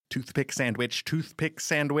Toothpick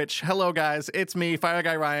sandwich. Hello, guys. It's me, Fire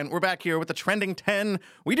Guy Ryan. We're back here with the Trending 10.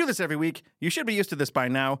 We do this every week. You should be used to this by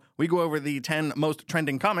now. We go over the 10 most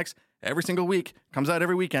trending comics every single week. Comes out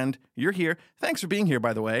every weekend. You're here. Thanks for being here,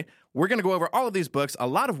 by the way. We're going to go over all of these books, a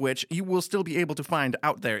lot of which you will still be able to find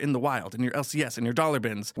out there in the wild, in your LCS, in your dollar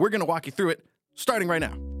bins. We're going to walk you through it, starting right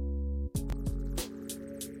now.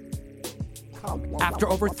 After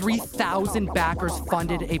over 3,000 backers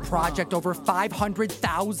funded a project over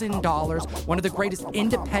 $500,000, one of the greatest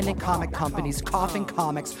independent comic companies, Coffin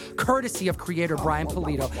Comics, courtesy of creator Brian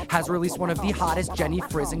Pulido, has released one of the hottest Jenny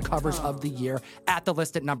Frison covers of the year. At the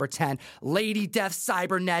list at number 10, Lady Death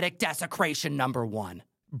Cybernetic Desecration number 1.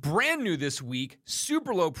 Brand new this week,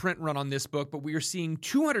 super low print run on this book, but we are seeing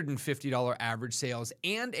 $250 average sales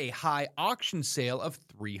and a high auction sale of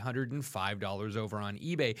 $305 over on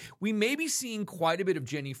eBay. We may be seeing quite a bit of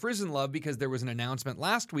Jenny Frison love because there was an announcement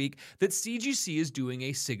last week that CGC is doing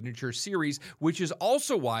a signature series, which is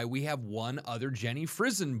also why we have one other Jenny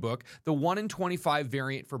Frison book, the 1 in 25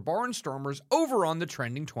 variant for Barnstormers, over on the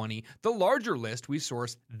Trending 20, the larger list we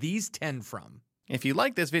source these 10 from. If you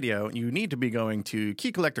like this video, you need to be going to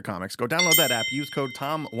Key Collector Comics. Go download that app. Use code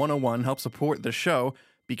TOM101. Help support the show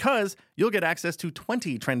because you'll get access to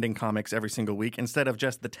 20 trending comics every single week instead of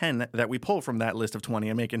just the 10 that we pull from that list of 20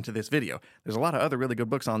 and make into this video. There's a lot of other really good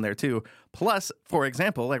books on there too. Plus, for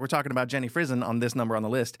example, like we're talking about Jenny Frison on this number on the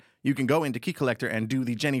list, you can go into Key Collector and do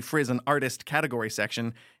the Jenny Frison artist category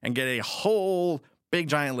section and get a whole big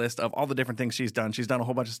giant list of all the different things she's done. She's done a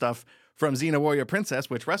whole bunch of stuff from Xena Warrior Princess,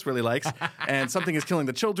 which Russ really likes, and Something is Killing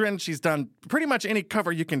the Children. She's done pretty much any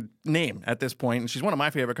cover you can name at this point, and she's one of my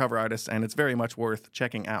favorite cover artists, and it's very much worth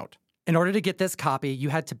checking out. In order to get this copy, you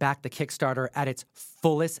had to back the Kickstarter at its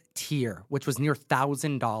fullest tier, which was near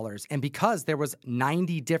 $1,000. And because there was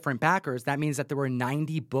 90 different backers, that means that there were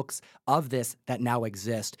 90 books of this that now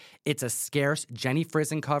exist. It's a scarce Jenny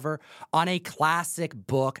Frison cover on a classic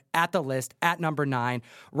book. At the list, at number 9.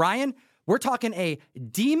 Ryan, we're talking a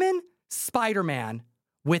demon Spider-Man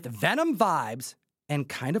with Venom vibes and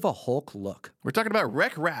kind of a Hulk look. We're talking about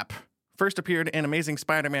Rec Rap. First appeared in Amazing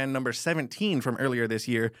Spider-Man number 17 from earlier this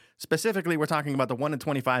year. Specifically, we're talking about the 1 in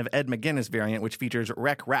 25 Ed McGuinness variant, which features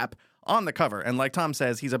Rec Rap on the cover. And like Tom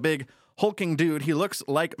says, he's a big hulking dude. He looks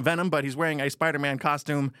like Venom, but he's wearing a Spider-Man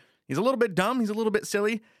costume. He's a little bit dumb. He's a little bit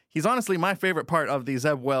silly. He's honestly my favorite part of the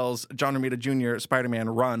Zeb Wells, John Romita Jr. Spider-Man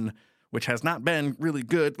run, which has not been really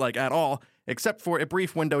good, like at all, except for a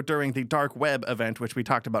brief window during the Dark Web event, which we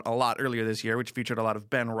talked about a lot earlier this year, which featured a lot of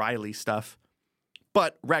Ben Reilly stuff.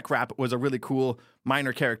 But Rec Rap was a really cool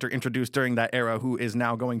minor character introduced during that era who is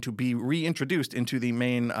now going to be reintroduced into the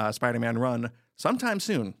main Spider-Man run sometime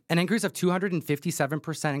soon. An increase of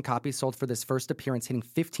 257% in copies sold for this first appearance, hitting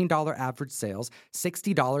 $15 average sales,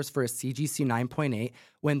 $60 for a CGC 9.8.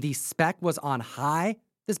 When the spec was on high,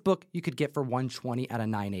 this book you could get for $120 at a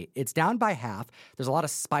 9.8. It's down by half. There's a lot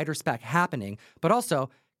of spider spec happening, but also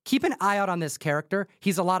keep an eye out on this character.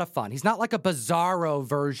 He's a lot of fun. He's not like a Bizarro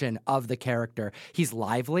version of the character. He's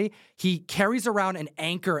lively. He carries around an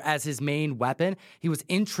anchor as his main weapon. He was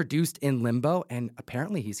introduced in Limbo, and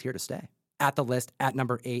apparently he's here to stay. At the list, at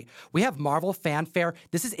number 8, we have Marvel Fanfare.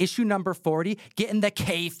 This is issue number 40, getting the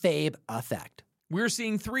kayfabe effect. We're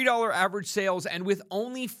seeing $3 average sales, and with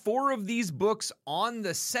only 4 of these books on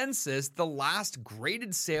the census, the last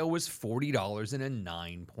graded sale was $40 and a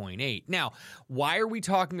 9.8. Now, why are we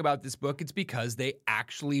talking about this book? It's because they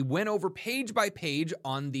actually went over page by page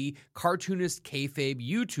on the Cartoonist Kayfabe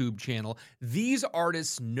YouTube channel. These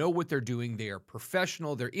artists know what they're doing. They are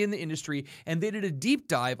professional. They're in the industry, and they did a deep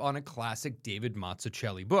dive on a classic David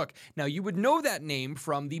Mazzucchelli book. Now, you would know that name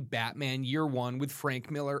from the Batman Year One with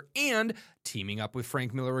Frank Miller and teaming up with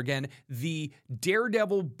Frank Miller again, the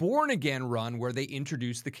Daredevil Born Again run where they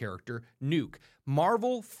introduced the character Nuke.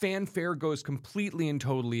 Marvel Fanfare goes completely and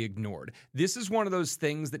totally ignored. This is one of those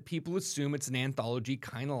things that people assume it's an anthology,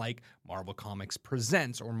 kind of like Marvel Comics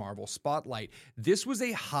Presents or Marvel Spotlight. This was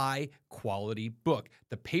a high-quality book.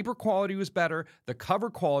 The paper quality was better, the cover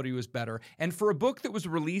quality was better, and for a book that was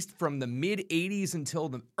released from the mid-'80s until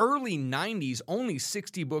the early '90s, only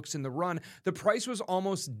 60 books in the run, the price was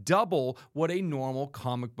almost double what a normal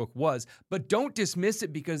comic book was. But don't dismiss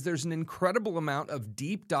it because there's an incredible amount of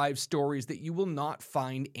deep-dive stories that you will not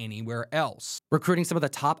find anywhere else. Recruiting some of the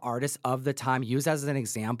top artists of the time, used as an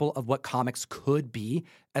example of what comics could be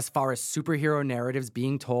as far as superhero narratives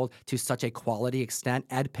being told to such a quality extent.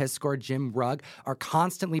 Ed Piskor, Jim Rugg are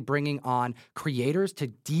constantly bringing on creators to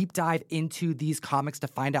deep dive into these comics to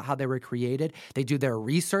find out how they were created. They do their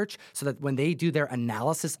research so that when they do their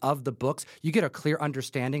analysis of the books, you get a clear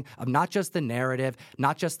understanding of not just the narrative,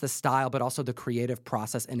 not just the style, but also the creative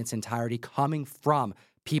process in its entirety coming from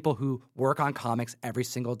people who work on comics every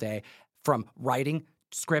single day, from writing,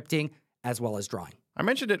 scripting, as well as drawing. I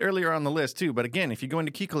mentioned it earlier on the list, too, but again, if you go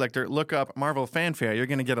into Key Collector, look up Marvel Fanfare, you're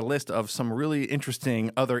going to get a list of some really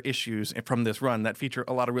interesting other issues from this run that feature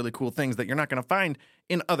a lot of really cool things that you're not going to find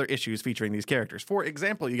in other issues featuring these characters. For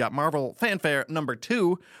example, you got Marvel Fanfare number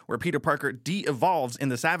 2, where Peter Parker de-evolves in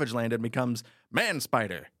the Savage Land and becomes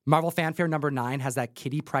Man-Spider. Marvel Fanfare number 9 has that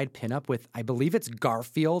Kitty Pryde pinup with, I believe it's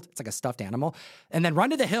Garfield. It's like a stuffed animal. And then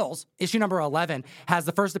Run to the Hills, issue number 11, has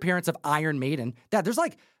the first appearance of Iron Maiden. Yeah, there's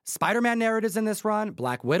like Spider-Man narratives in this run,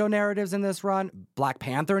 Black Widow narratives in this run, Black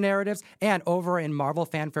Panther narratives, and over in Marvel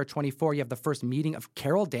Fanfare 24, you have the first meeting of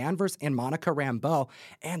Carol Danvers and Monica Rambeau,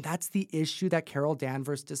 and that's the issue that Carol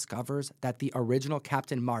Danvers discovers that the original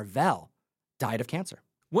Captain Marvel died of cancer.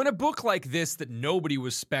 When a book like this that nobody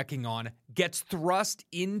was specking on gets thrust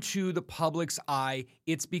into the public's eye,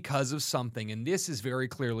 it's because of something, and this is very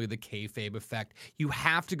clearly the kayfabe effect. You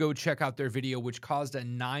have to go check out their video, which caused a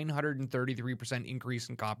 933% increase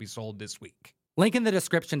in copies sold this week. Link in the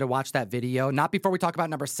description to watch that video. Not before we talk about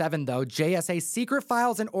number 7, though. JSA Secret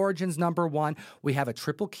Files and Origins number 1. We have a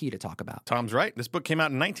triple key to talk about. Tom's right. This book came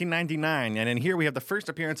out in 1999, and in here we have the first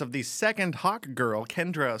appearance of the second Hawk Girl,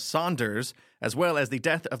 Kendra Saunders, as well as the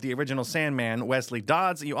death of the original Sandman, Wesley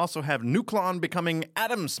Dodds. You also have Nuklon becoming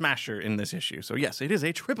Atom Smasher in this issue. So yes, it is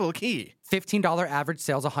a triple key. $15 average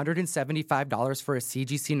sales, $175 for a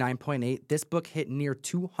CGC 9.8. This book hit near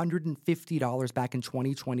 $250 back in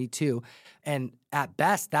 2022. And at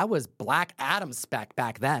best, that was Black Adam spec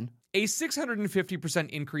back then. A 650%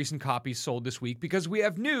 increase in copies sold this week because we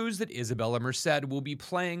have news that Isabella Merced will be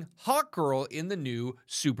playing Hawkgirl in the new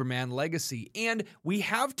Superman Legacy. And we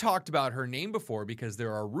have talked about her name before because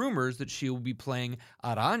there are rumors that she will be playing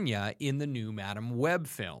Araña in the new Madam Web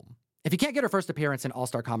film. If you can't get her first appearance in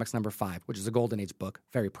All-Star Comics number 5, which is a Golden Age book,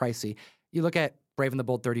 very pricey, you look at Brave and the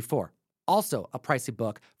Bold 34. Also a pricey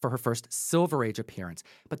book for her first Silver Age appearance.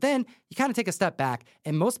 But then you kind of take a step back,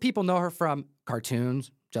 and most people know her from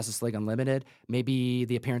cartoons, Justice League Unlimited, maybe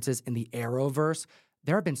the appearances in the Arrowverse.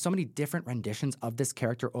 There have been so many different renditions of this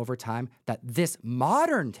character over time that this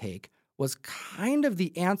modern take was kind of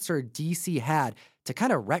the answer DC had to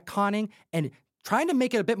kind of retconning and trying to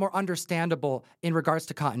make it a bit more understandable in regards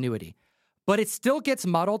to continuity. But it still gets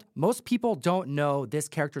muddled. Most people don't know this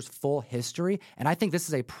character's full history, and I think this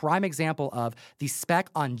is a prime example of the spec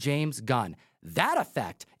on James Gunn. That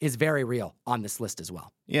effect is very real on this list as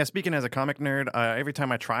well. Yeah, speaking as a comic nerd, every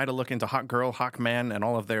time I try to look into Hawkgirl, Hawkman, and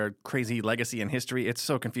all of their crazy legacy and history, it's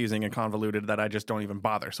so confusing and convoluted that I just don't even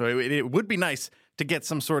bother. So it would be nice to get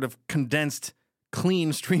some sort of condensed,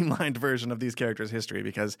 clean, streamlined version of these characters' history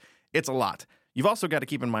because it's a lot. You've also got to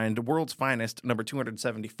keep in mind World's Finest, number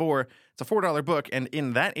 274. It's a $4 book, and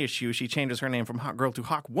in that issue, she changes her name from Hawkgirl to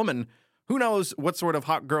Hawkwoman. Who knows what sort of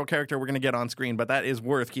Hawkgirl character we're going to get on screen, but that is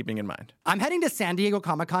worth keeping in mind. I'm heading to San Diego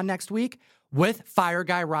Comic-Con next week with Fire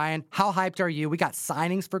Guy Ryan. How hyped are you? We got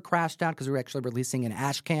signings for Crashdown because we're actually releasing an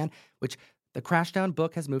Ashcan, which the Crashdown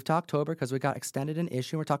book has moved to October because we got extended an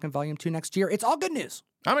issue. We're talking volume 2 next year. It's all good news.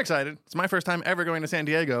 I'm excited. It's my first time ever going to San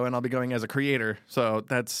Diego, and I'll be going as a creator, so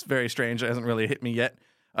that's very strange. It hasn't really hit me yet.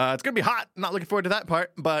 It's going to be hot. Not looking forward to that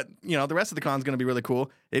part, but, you know, the rest of the con's going to be really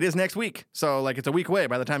cool. It is next week, so, it's a week away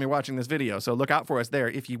by the time you're watching this video, so look out for us there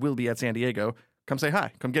if you will be at San Diego. Come say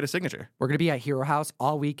hi. Come get a signature. We're going to be at Hero House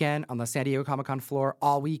all weekend, on the San Diego Comic-Con floor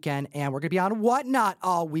all weekend, and we're going to be on Whatnot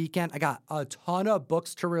all weekend. I got a ton of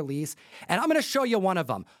books to release, and I'm going to show you one of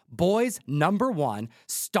them. Boys number 1,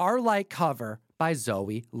 Starlight cover by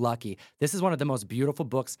Zoe Lucky. This is one of the most beautiful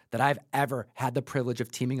books that I've ever had the privilege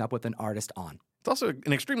of teaming up with an artist on. It's also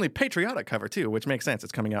an extremely patriotic cover, too, which makes sense.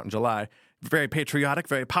 It's coming out in July. Very patriotic,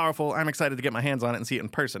 very powerful. I'm excited to get my hands on it and see it in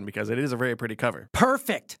person because it is a very pretty cover.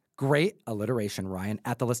 Perfect. Great alliteration, Ryan.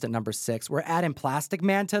 At the list at number 6, we're adding Plastic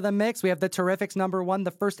Man to the mix. We have the Terrifics number 1, the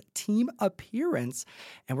first team appearance.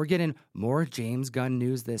 And we're getting more James Gunn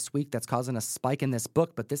news this week that's causing a spike in this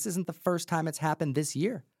book, but this isn't the first time it's happened this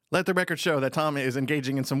year. Let the record show that Tom is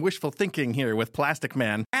engaging in some wishful thinking here with Plastic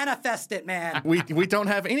Man. Manifest it, man. We don't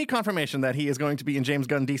have any confirmation that he is going to be in James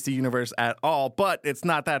Gunn DC Universe at all, but it's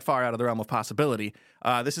not that far out of the realm of possibility.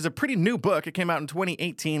 This is a pretty new book. It came out in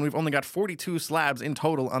 2018. We've only got 42 slabs in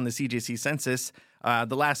total on the CGC census.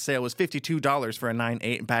 The last sale was $52 for a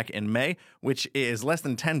 9.8 back in May, which is less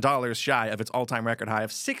than $10 shy of its all-time record high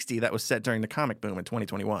of $60 that was set during the comic boom in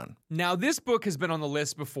 2021. Now, this book has been on the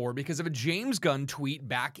list before because of a James Gunn tweet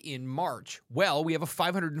back in March. Well, we have a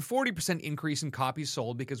 540% increase in copies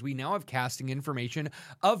sold because we now have casting information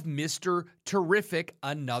of Mr. Terrific,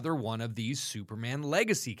 another one of these Superman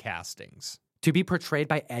legacy castings. To be portrayed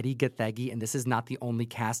by Eddie Gathegi, and this is not the only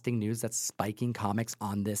casting news that's spiking comics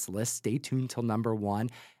on this list. Stay tuned till number 1. And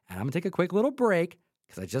I'm going to take a quick little break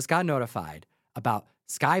because I just got notified about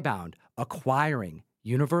Skybound acquiring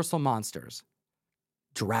Universal Monsters,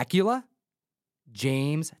 Dracula,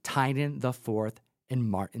 James Tynion IV, and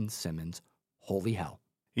Martin Simmons. Holy hell.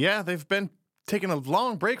 Yeah, they've been taking a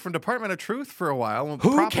long break from Department of Truth for a while.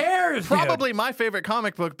 Who cares? Probably my favorite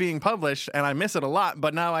comic book being published, and I miss it a lot,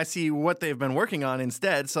 but now I see what they've been working on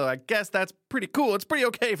instead, so I guess that's pretty cool. It's pretty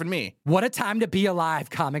okay for me. What a time to be alive,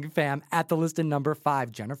 comic fam. At the list in number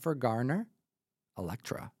 5, Jennifer Garner,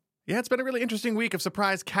 Elektra. Yeah, it's been a really interesting week of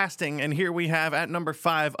surprise casting, and here we have at number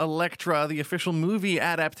 5, Elektra, the official movie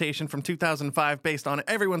adaptation from 2005 based on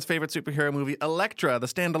everyone's favorite superhero movie, Elektra, the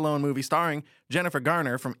standalone movie starring Jennifer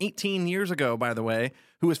Garner from 18 years ago, by the way,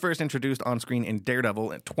 who was first introduced on screen in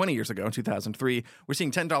Daredevil 20 years ago in 2003. We're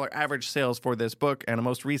seeing $10 average sales for this book and a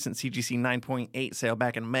most recent CGC 9.8 sale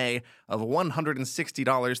back in May of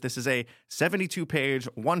 $160. This is a 72-page,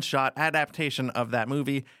 one-shot adaptation of that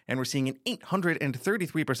movie, and we're seeing an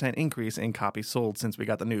 833% increase in copies sold since we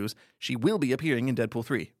got the news. She will be appearing in Deadpool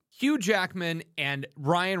 3. Hugh Jackman and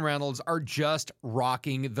Ryan Reynolds are just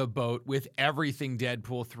rocking the boat with everything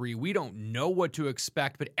Deadpool 3. We don't know what to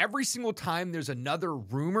expect, but every single time there's another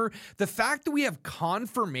rumor, the fact that we have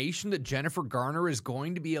confirmation that Jennifer Garner is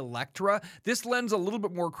going to be Elektra, this lends a little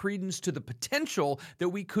bit more credence to the potential that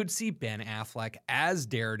we could see Ben Affleck as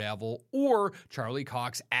Daredevil or Charlie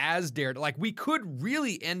Cox as Daredevil. Like, we could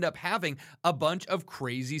really end up having a bunch of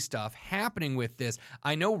crazy stuff happening with this.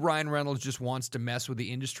 I know Ryan Reynolds just wants to mess with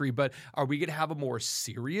the industry, but are we going to have a more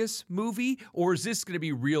serious movie, or is this going to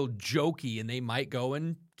be real jokey and they might go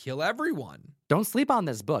and kill everyone? Don't sleep on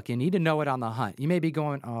this book. You need to know it on the hunt. You may be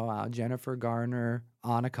going, oh, wow, Jennifer Garner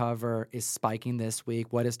on a cover is spiking this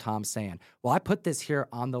week. What is Tom saying? Well, I put this here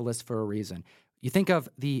on the list for a reason. You think of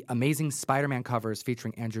the Amazing Spider-Man covers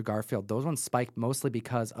featuring Andrew Garfield. Those ones spiked mostly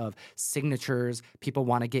because of signatures. People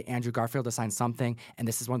want to get Andrew Garfield to sign something, and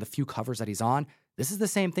this is one of the few covers that he's on. This is the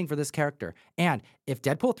same thing for this character. And if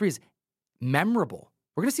Deadpool 3 is memorable,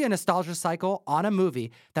 we're going to see a nostalgia cycle on a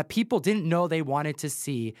movie that people didn't know they wanted to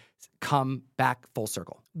see come back full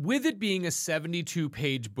circle. With it being a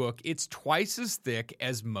 72-page book, it's twice as thick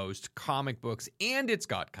as most comic books, and it's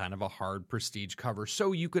got kind of a hard prestige cover,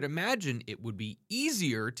 so you could imagine it would be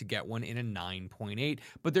easier to get one in a 9.8,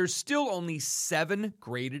 but there's still only 7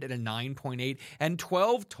 graded at a 9.8 and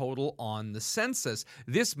 12 total on the census.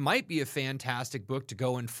 This might be a fantastic book to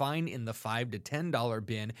go and find in the $5 to $10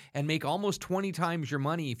 bin and make almost 20 times your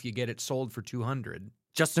money if you get it sold for $200.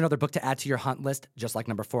 Just another book to add to your hunt list, just like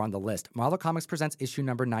number 4 on the list. Marvel Comics presents issue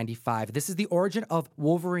number 95. This is the origin of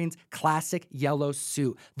Wolverine's classic yellow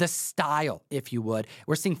suit, the style, if you would.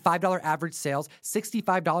 We're seeing $5 average sales,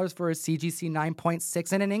 $65 for a CGC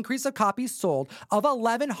 9.6, and an increase of copies sold of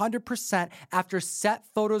 1,100% after set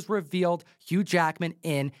photos revealed Hugh Jackman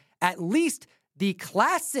in at least the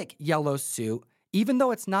classic yellow suit. Even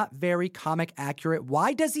though it's not very comic accurate,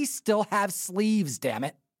 why does he still have sleeves, damn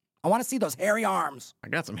it? I want to see those hairy arms. I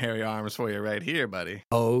got some hairy arms for you right here, buddy.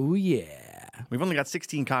 Oh, yeah. We've only got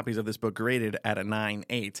 16 copies of this book graded at a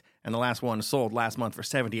 9.8, and the last one sold last month for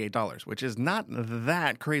 $78, which is not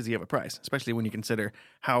that crazy of a price, especially when you consider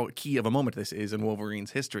how key of a moment this is in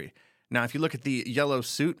Wolverine's history. Now, if you look at the yellow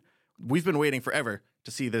suit, we've been waiting forever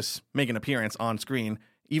to see this make an appearance on screen,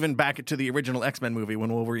 even back to the original X-Men movie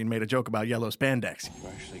when Wolverine made a joke about yellow spandex. You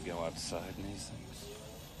actually go outside in these things?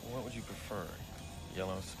 What would you prefer?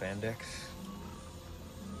 Yellow spandex?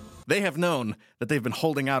 They have known that they've been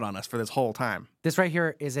holding out on us for this whole time. This right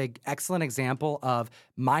here is an excellent example of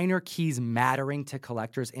minor keys mattering to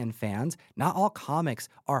collectors and fans. Not all comics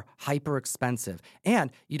are hyper expensive.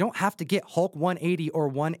 And you don't have to get Hulk 180 or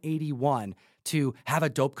 181 to have a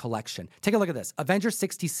dope collection. Take a look at this. Avengers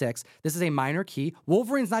 66. This is a minor key.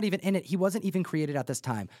 Wolverine's not even in it. He wasn't even created at this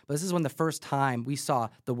time. But this is when the first time we saw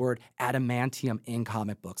the word adamantium in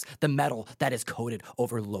comic books, the metal that is coated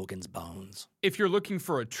over Logan's bones. If you're looking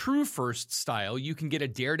for a true first style, you can get a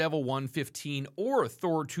Daredevil 115 or a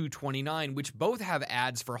Thor 229, which both have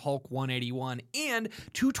ads for Hulk 181, and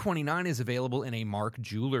 229 is available in a Mark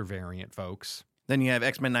Jeweler variant, folks. Then you have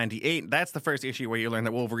X-Men 98. That's the first issue where you learn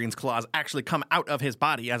that Wolverine's claws actually come out of his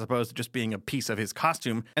body as opposed to just being a piece of his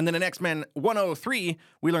costume. And then in X-Men 103,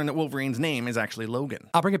 we learn that Wolverine's name is actually Logan.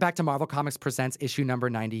 I'll bring it back to Marvel Comics Presents issue number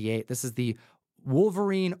 98. This is the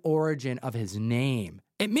Wolverine origin of his name.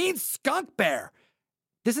 It means skunk bear.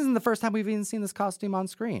 This isn't the first time we've even seen this costume on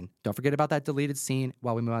screen. Don't forget about that deleted scene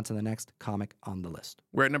while we move on to the next comic on the list.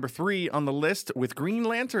 We're at number 3 on the list with Green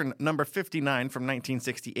Lantern number 59 from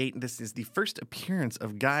 1968. This is the first appearance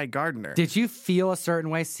of Guy Gardner. Did you feel a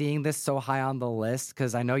certain way seeing this so high on the list?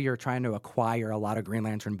 Because I know you're trying to acquire a lot of Green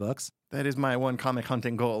Lantern books. That is my one comic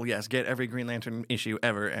hunting goal. Yes, get every Green Lantern issue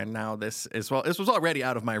ever. And now this is, well, this was already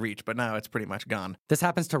out of my reach, but now it's pretty much gone. This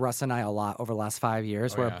happens to Russ and I a lot over the last 5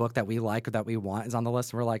 years, where yeah. a book that we like or that we want is on the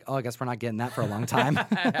list, and we're like, oh, I guess we're not getting that for a long time.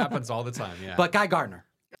 It happens all the time, yeah. But Guy Gardner.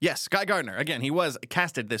 Yes, Guy Gardner. Again, he was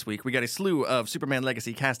casted this week. We got a slew of Superman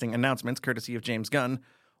Legacy casting announcements, courtesy of James Gunn,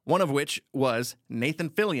 one of which was Nathan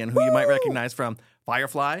Fillion, who you might recognize from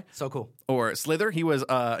Firefly. So cool. Or Slither. He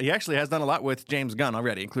actually has done a lot with James Gunn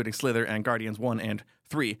already, including Slither and Guardians 1 and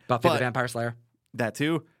 3. Buffy the Vampire Slayer. That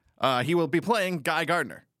too. He will be playing Guy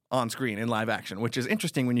Gardner on screen in live action, which is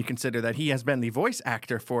interesting when you consider that he has been the voice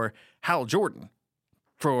actor for Hal Jordan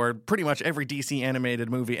for pretty much every DC animated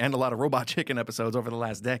movie and a lot of Robot Chicken episodes over the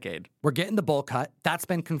last decade. We're getting the bowl cut. That's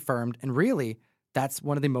been confirmed. And really, that's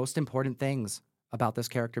one of the most important things about this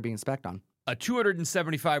character being spec'd on. A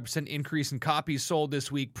 275% increase in copies sold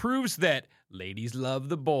this week proves that ladies love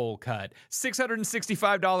the bowl cut.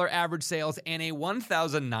 $665 average sales and a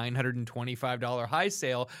 $1,925 high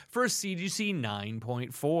sale for a CGC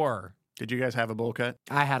 9.4. Did you guys have a bowl cut?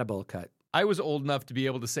 I had a bowl cut. I was old enough to be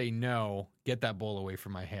able to say no, get that bowl away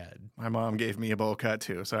from my head. My mom gave me a bowl cut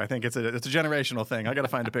too, so I think it's a generational thing. I got to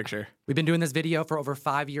find a picture. We've been doing this video for over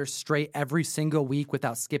 5 years straight, every single week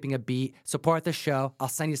without skipping a beat. Support the show. I'll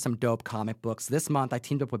send you some dope comic books. This month, I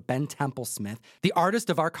teamed up with Ben Templesmith, the artist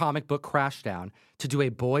of our comic book Crashdown, to do a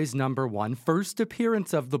Boys #1 first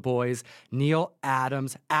appearance of the Boys, Neil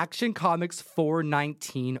Adams Action Comics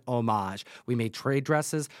 419 homage. We made trade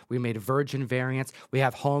dresses, we made Virgin variants, we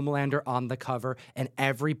have Homelander on the cover, and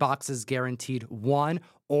every box is guaranteed one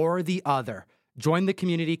or the other. Join the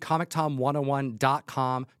community,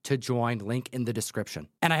 comictom101.com to join, link in the description.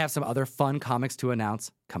 And I have some other fun comics to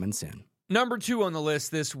announce coming soon. Number 2 on the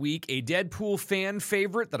list this week, a Deadpool fan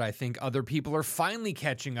favorite that I think other people are finally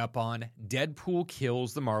catching up on, Deadpool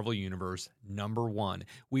Kills the Marvel Universe, number 1.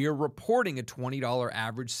 We are reporting a $20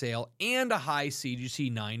 average sale and a high CGC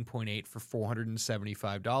 9.8 for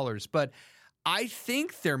 $475, but I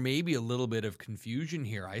think there may be a little bit of confusion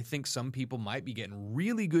here. I think some people might be getting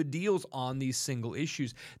really good deals on these single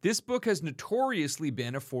issues. This book has notoriously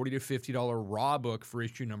been a $40 to $50 raw book for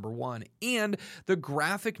issue number 1, and the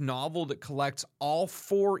graphic novel that collects all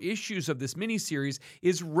 4 issues of this miniseries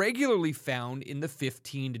is regularly found in the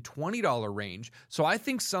 $15 to $20 range. So I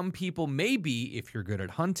think some people may be, if you're good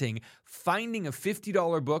at hunting, finding a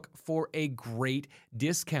 $50 book for a great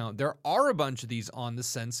discount. There are a bunch of these on the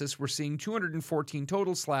census. We're seeing 214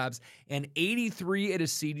 total slabs and 83 at a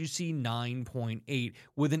CGC 9.8.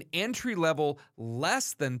 With an entry level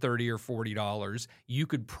less than $30 or $40, you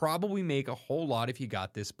could probably make a whole lot if you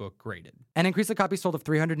got this book graded. An increase of copies sold of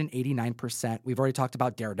 389%. We've already talked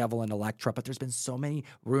about Daredevil and Elektra, but there's been so many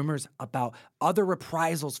rumors about other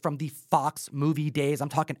reprisals from the Fox movie days. I'm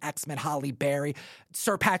talking X-Men, Halle Berry,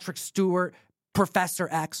 Sir Patrick Stewart, Professor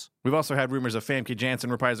X. We've also had rumors of Famke Janssen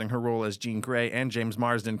reprising her role as Jean Grey and James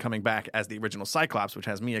Marsden coming back as the original Cyclops, which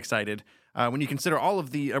has me excited. When you consider all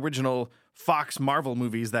of the original Fox Marvel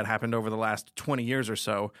movies that happened over the last 20 years or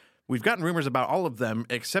so, we've gotten rumors about all of them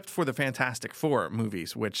except for the Fantastic Four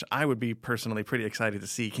movies, which I would be personally pretty excited to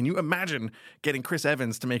see. Can you imagine getting Chris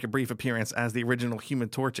Evans to make a brief appearance as the original Human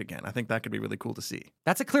Torch again? I think that could be really cool to see.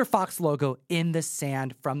 That's a clear Fox logo in the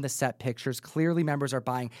sand from the set pictures. Clearly, members are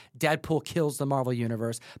buying Deadpool Kills the Marvel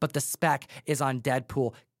Universe, but the spec is on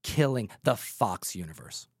Deadpool killing the Fox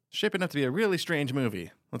universe. Shaping up to be a really strange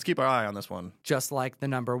movie. Let's keep our eye on this one. Just like the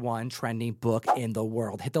 #1 trending book in the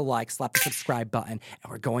world. Hit the like, slap the subscribe button, and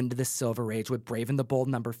we're going to the Silver Age with Brave and the Bold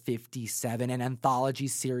number 57, an anthology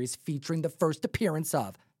series featuring the first appearance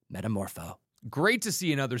of Metamorpho. Great to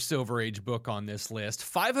see another Silver Age book on this list.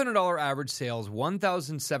 $500 average sales,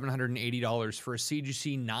 $1,780 for a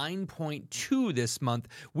CGC 9.2 this month.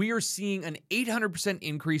 We are seeing an 800%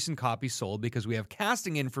 increase in copies sold because we have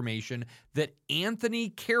casting information that Anthony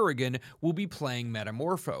Kerrigan will be playing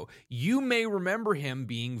Metamorpho. You may remember him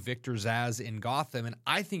being Victor Zsasz in Gotham, and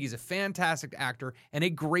I think he's a fantastic actor and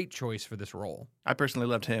a great choice for this role. I personally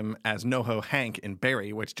loved him as NoHo Hank in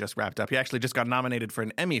Barry, which just wrapped up. He actually just got nominated for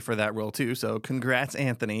an Emmy for that role too, so congrats,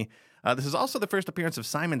 Anthony. This is also the first appearance of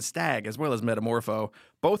Simon Stagg as well as Metamorpho.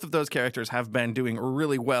 Both of those characters have been doing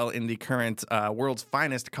really well in the current World's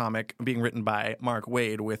Finest comic being written by Mark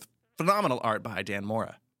Waid with phenomenal art by Dan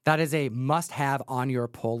Mora. That is a must-have on your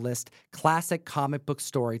pull list. Classic comic book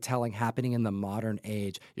storytelling happening in the modern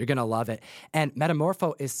age. You're going to love it. And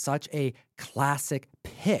Metamorpho is such a classic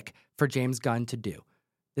pick for James Gunn to do.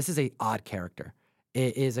 This is an odd character.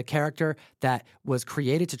 It is a character that was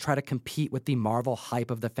created to try to compete with the Marvel hype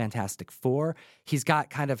of the Fantastic Four. He's got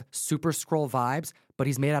kind of Super Skrull vibes, but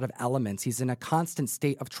he's made out of elements. He's in a constant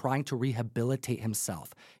state of trying to rehabilitate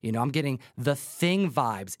himself. You know, I'm getting the Thing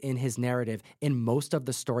vibes in his narrative in most of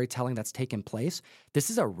the storytelling that's taken place. This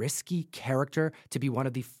is a risky character to be one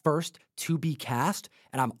of the first to be cast,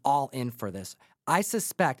 and I'm all in for this. I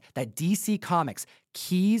suspect that DC Comics'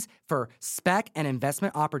 keys for spec and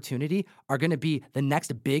investment opportunity are going to be the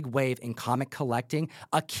next big wave in comic collecting,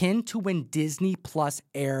 akin to when Disney Plus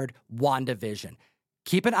aired WandaVision.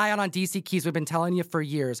 Keep an eye out on DC Keys. We've been telling you for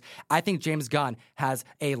years. I think James Gunn has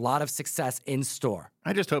a lot of success in store.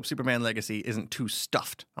 I just hope Superman Legacy isn't too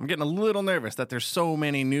stuffed. I'm getting a little nervous that there's so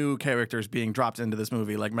many new characters being dropped into this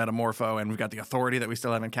movie, like Metamorpho, and we've got the Authority that we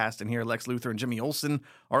still haven't cast in here. Lex Luthor and Jimmy Olsen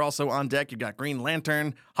are also on deck. You've got Green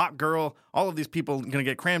Lantern, Hawk Girl, all of these people going to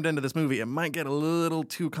get crammed into this movie. It might get a little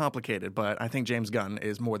too complicated, but I think James Gunn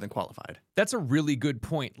is more than qualified. That's a really good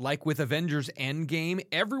point. Like with Avengers Endgame,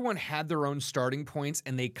 everyone had their own starting points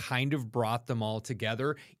and they kind of brought them all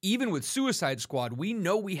together. Even with Suicide Squad, we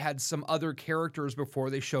know we had some other characters before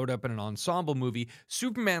they showed up in an ensemble movie.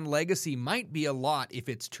 Superman Legacy might be a lot if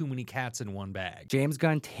it's too many cats in one bag. James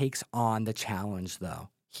Gunn takes on the challenge, though.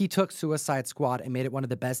 He took Suicide Squad and made it one of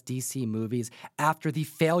the best DC movies after the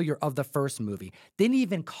failure of the first movie. Didn't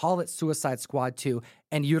even call it Suicide Squad 2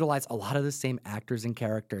 and utilized a lot of the same actors and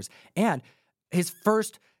characters. And his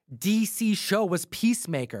first DC show was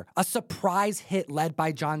Peacemaker, a surprise hit led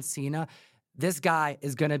by John Cena. This guy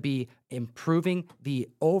is going to be improving the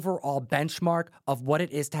overall benchmark of what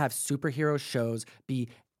it is to have superhero shows be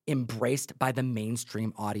embraced by the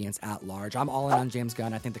mainstream audience at large. I'm all in on James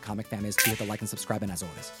Gunn. I think the comic fan is too. Hit the like and subscribe, and as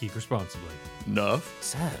always, Keep responsibly. Enough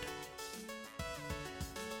said.